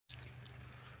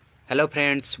Hello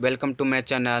friends, welcome to my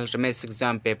channel Ramesh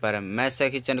exam paper. मैं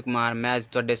सखी चंद कुमार। मैं आज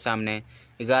ਤੁਹਾਡੇ सामने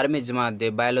 11वीं जमात ਦੇ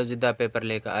बायोलॉजी ਦਾ पेपर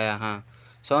लेकर आया हाँ।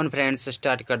 सो ऑन फ्रेंड्स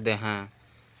स्टार्ट करते हैं।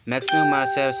 मैक्सिमम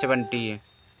मार्क्स है 70,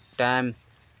 time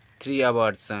 3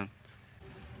 hours.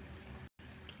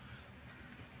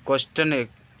 Question 1,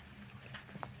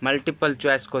 multiple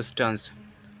choice questions.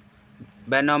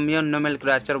 Binomial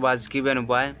nomenclature was given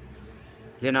by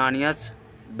Linnaeus,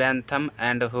 Bentham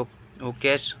and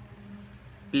Hooke's,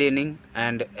 Pliny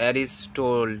and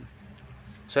Aristotle.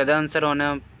 So the answer on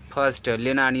first,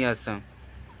 Linnaeus.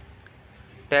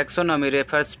 Taxonomy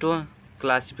refers to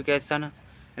classification,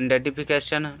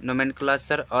 identification,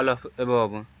 nomenclature, all of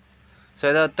above. सो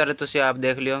ਇਹਦਾ ਉੱਤਰ ਤੁਸੀਂ ਆਪ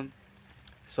ਦੇਖ ਲਿਓ।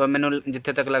 ਸੋ ਮੈਨੂੰ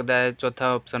ਜਿੱਥੇ ਤੱਕ ਲੱਗਦਾ ਹੈ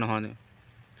ਚੌਥਾ ਆਪਸ਼ਨ ਹੋਣਾ।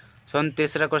 ਸੋ ਹੁਣ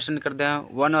ਤੀਸਰਾ ਕੁਐਸਚਨ ਕਰਦੇ ਹਾਂ।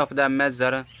 One of the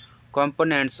major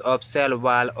components of cell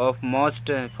wall of most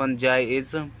fungi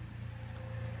is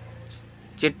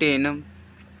chitin,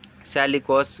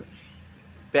 cellulose,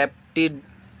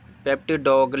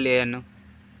 peptidoglycan,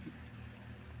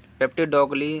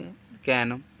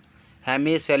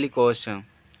 हेमीसेलिकोस।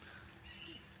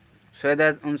 सो ਇਹਦਾ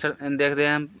आंसर देखते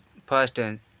हैं फर्स्ट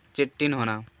चिटिन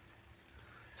होना।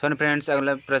 सो फ्रेंड्स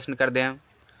अगला प्रश्न करते हैं।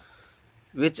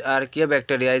 Which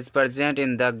archaeobacteria is present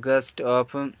in the gut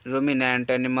of ruminant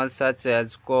animals such as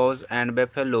cows and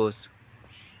buffaloes?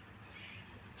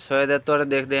 सो ਇਹਦਾ उत्तर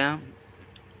देखते हैं।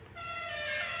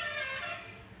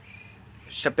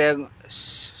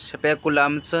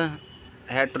 स्पेकुलम्स,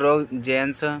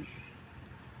 हेट्रोजेंस,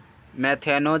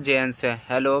 मैथेनोजेंस,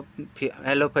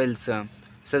 हेलोफिल्स। सो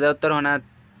इसका उत्तर होना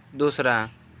दूसरा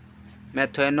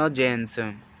मैथेनोजेंस।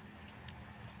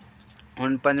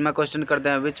 उन पंजवा क्वेश्चन करते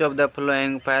हैं। Which of the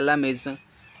following phylum is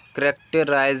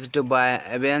characterised bye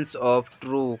absence of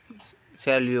true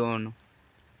सेल्यून?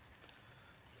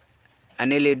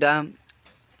 Annelida,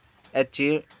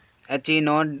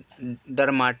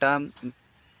 एचिनोडर्माटा,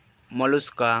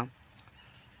 Mollusca,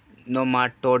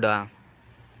 नोमाटोडा।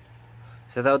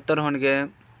 इसका उत्तर होंगे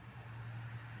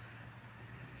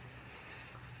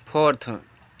फोर्थ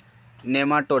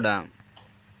नेमाटोडा।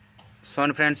 सो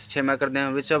फ्रेंड्स छेमा करते हैं।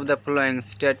 Which of the following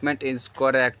statement is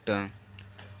correct?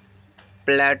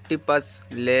 Platypus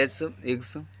less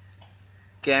eggs,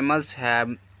 camels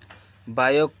have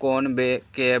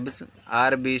बायोकोनकेव्स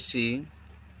RBC,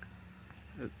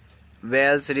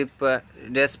 whales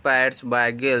respired by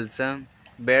gills,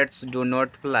 bats do not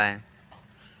fly।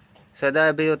 सदा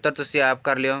भी उत्तर तुसी आप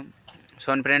कर लियो। So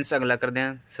friends अगला कर दें।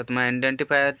 सतमा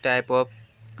identify type of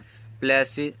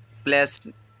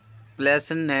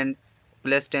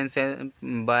प्लेसेंटेंस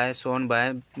bye Son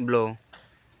bye blow.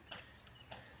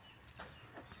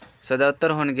 सदा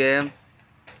उत्तर होंगे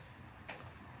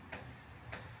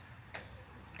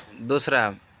दूसरा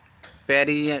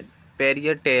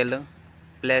पेरियटेल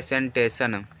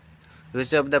placentation.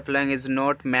 Which of the following is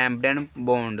not membrane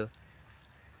bond?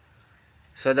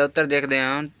 सदा उत्तर देखते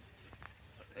हैं।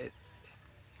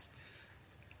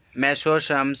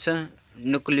 मेसोसोम्स,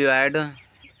 nucleoid,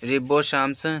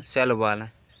 रिबोसोम्स, cell wall.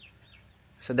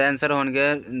 So the answer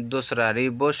होंगे दूसरा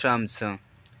रिबोसोम्स।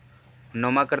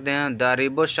 नोमा करते हैं। The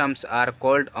रिबोसोम्स are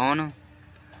called on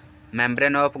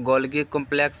membrane of Golgi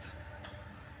complex,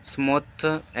 smooth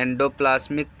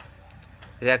endoplasmic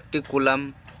reticulum,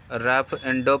 rough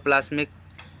endoplasmic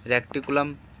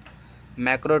reticulum,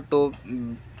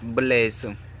 मैक्रोटूबुलेस।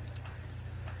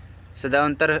 सदा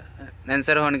उत्तर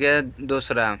आंसर होंगे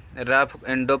दूसरा रफ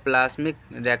एंडोप्लाज्मिक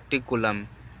रेक्टिकुलम।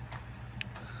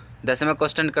 दसवां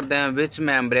क्वेश्चन करते हैं। विच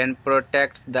membrane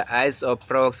protects the eyes of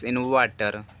frogs in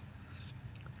water?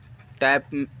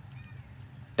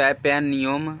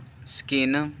 टाइपेनियम,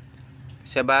 skin,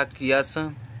 सेबाकियस,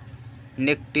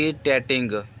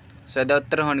 nictitating. सदा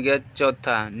उत्तर होंगे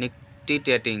चौथा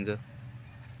निक्टिटेटिंग।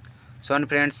 सो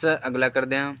फ्रेंड्स अगला कर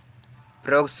दें।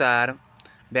 Frogs are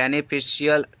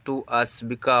beneficial to us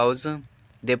because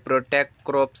they protect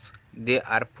crops, they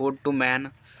are food to man,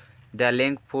 they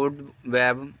link food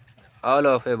web, all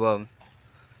of above.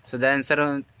 So the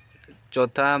answer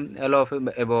चौथा all of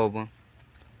above.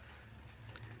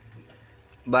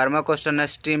 12वां question है।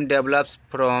 Steam develops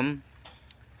from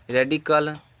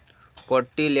radical,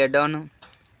 cotyledon,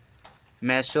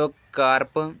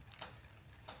 mesocarp,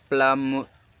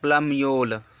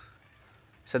 plumule.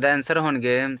 So the answer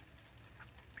होंगे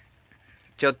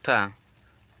चौथा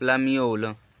plumule.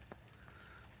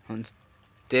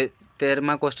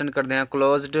 13वां question करते हैं।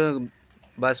 Closed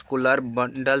vascular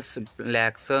bundles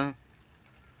lakhs.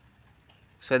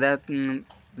 सो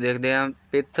देखते हैं।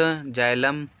 पिथ,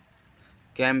 xylem,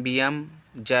 cambium,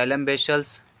 xylem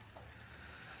vessels.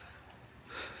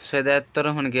 सो उत्तर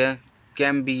होंगे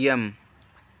cambium.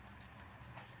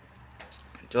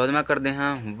 14वां करते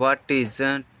हैं what is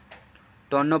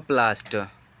tonoplast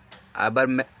आबर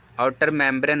outer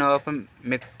membrane of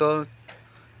mitochondria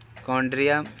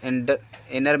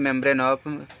inner membrane of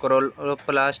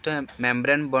chloroplast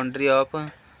membrane boundary of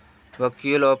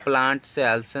vacuole of plant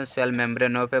cells cell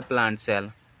membrane of A plant cell.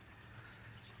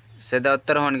 सीधा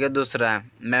उत्तर होंगे दूसरा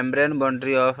membrane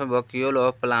boundary of vacuole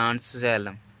of plant cell.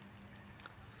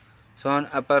 सो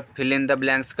आप fill in the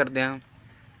blanks करते हैं।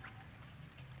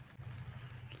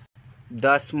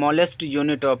 The smallest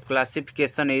unit of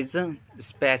classification is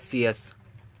spacious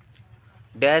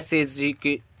dash is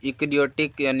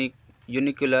इक्डियोटिक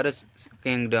यूनिकुलर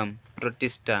kingdom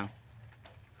protista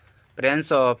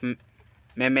presence of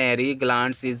mammary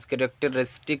glands is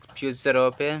characteristic feature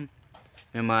of a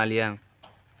mammalia.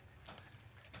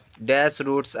 Dash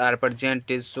roots are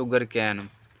present in sugarcane.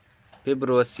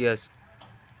 Fibrosus.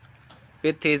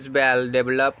 Pith is well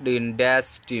developed in dash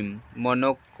stem,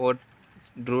 monocot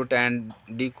root and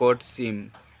dicot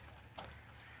stem.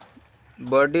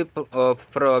 Body of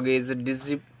frog is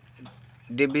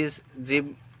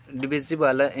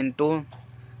divisible into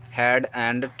head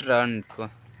and trunk.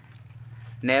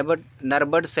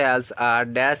 Nerved cells are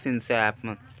dash in shape,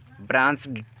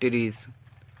 branched trees.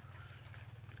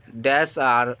 Dash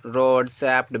are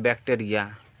rod-shaped bacteria,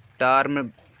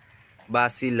 termed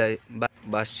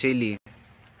bacilli.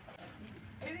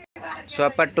 So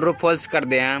आप true false कर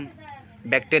दें हैं।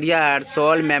 Bacteria are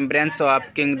soul membranes of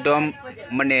kingdom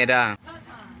Manera.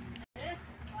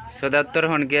 So the उत्तर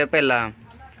होंगे पहला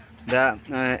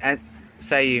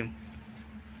सही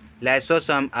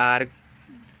lysosome are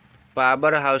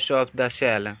power house of the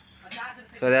cell.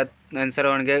 So that answer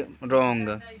होंगे wrong.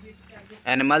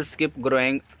 Animals keep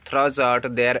growing through out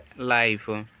their life.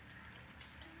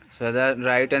 So the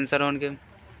right answer होंगे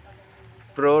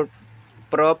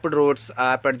prop roots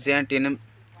are present in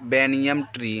बेनियम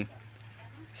tree.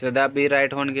 So the B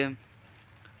right होंगे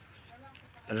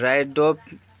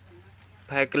राइडोफाइकलम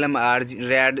are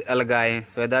red अलगाए।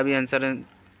 So the भी answer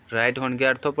right होंगे।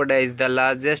 Arthropoda is the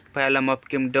largest phylum of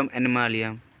kingdom Animalia.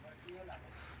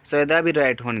 सो यदा भी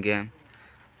right होंगे।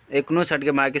 एक no छट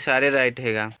के बाकी सारे राइट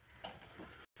हैगा।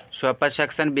 सो आप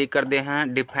सेक्शन बी कर दे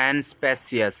हैं define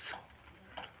spacious.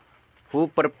 Who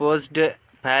proposed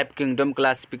 5 kingdom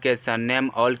classification name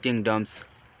all kingdoms.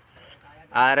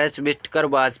 R.H. Whitaker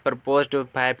was proposed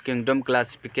 5 kingdom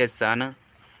classification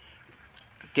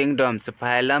kingdoms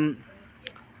phylum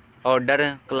order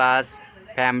class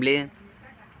family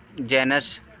genus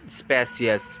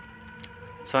spacious.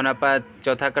 सो आप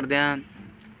चौथा कर दें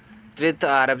teeth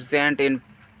are absent in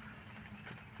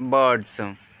birds.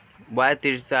 Why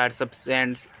teeth are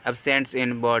absent in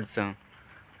birds?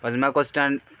 Pasma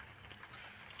question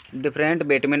different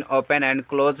between open and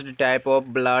closed type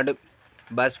of blood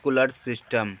vascular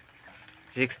system.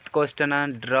 Sixth question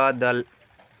draw the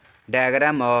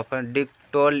diagram of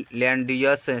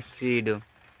dictolenius seed.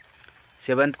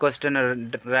 Seventh question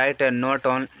write a note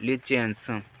on lichens.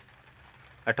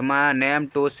 Atma name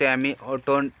two semi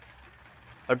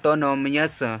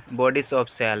autonomous bodies of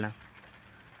cell.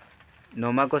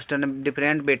 Noma question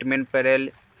different between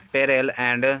parallel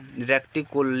and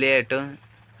reticulate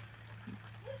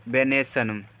venation.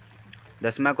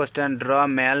 Dasma question draw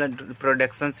male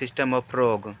reproduction system of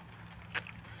frog.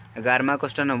 11वां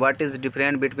question what is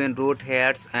different between root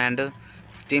hairs and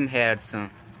stem hairs.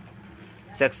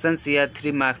 Sections here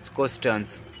 3 marks questions.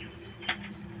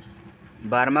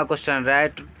 12वां question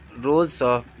write rules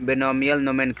of binomial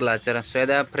nomenclature.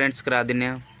 So friends करा देने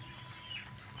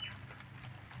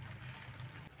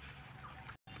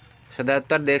सदा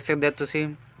उत्तर देख सकते हो तुसी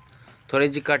थोड़ी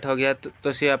जी cut हो गया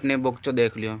तुसी अपनी बुक चो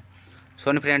देख लियो। सो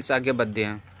फ्रेंड्स आगे बढ़ते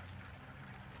हैं।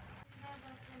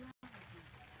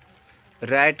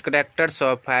 Right characters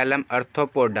of phylum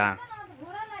arthropoda.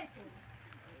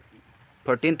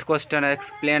 14th question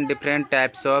explain different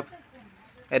types of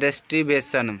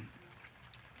रेस्टिवेशन।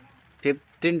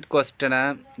 15th question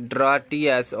draw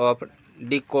TS of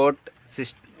dicot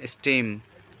stem.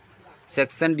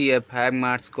 Section D 5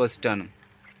 marks question.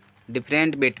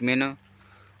 Different between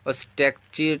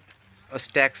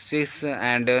ostracis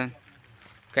and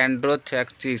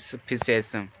chondrotracis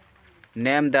fishes.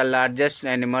 Name the largest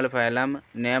animal phylum.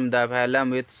 Name the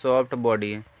phylum with soft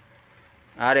body.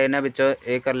 और इन्हें बिचो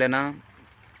ए कर लेना।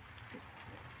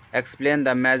 Explain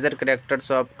the major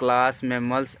characters of class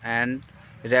mammals and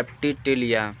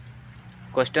Reptilia.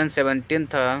 Question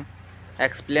 17th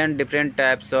explain different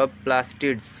types of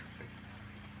plastids.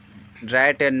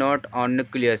 Write a note on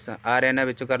nucleus. RNA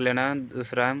विच कर लेना।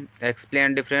 दूसरा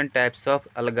explain different types of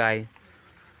algae.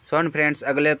 So friends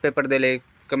अगले paper दे ले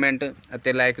comment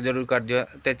ਅਤੇ like ਜ਼ਰੂਰ ਕਰ ਦਿਓ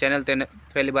ਅਤੇ ਚੈਨਲ 'ਤੇ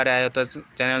ਪਹਿਲੀ ਵਾਰ ਆਏ ਹੋ ਤਾਂ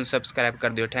ਚੈਨਲ ਨੂੰ ਸਬਸਕ੍ਰਾਈਬ ਕਰ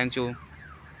ਦਿਓ। Thank you.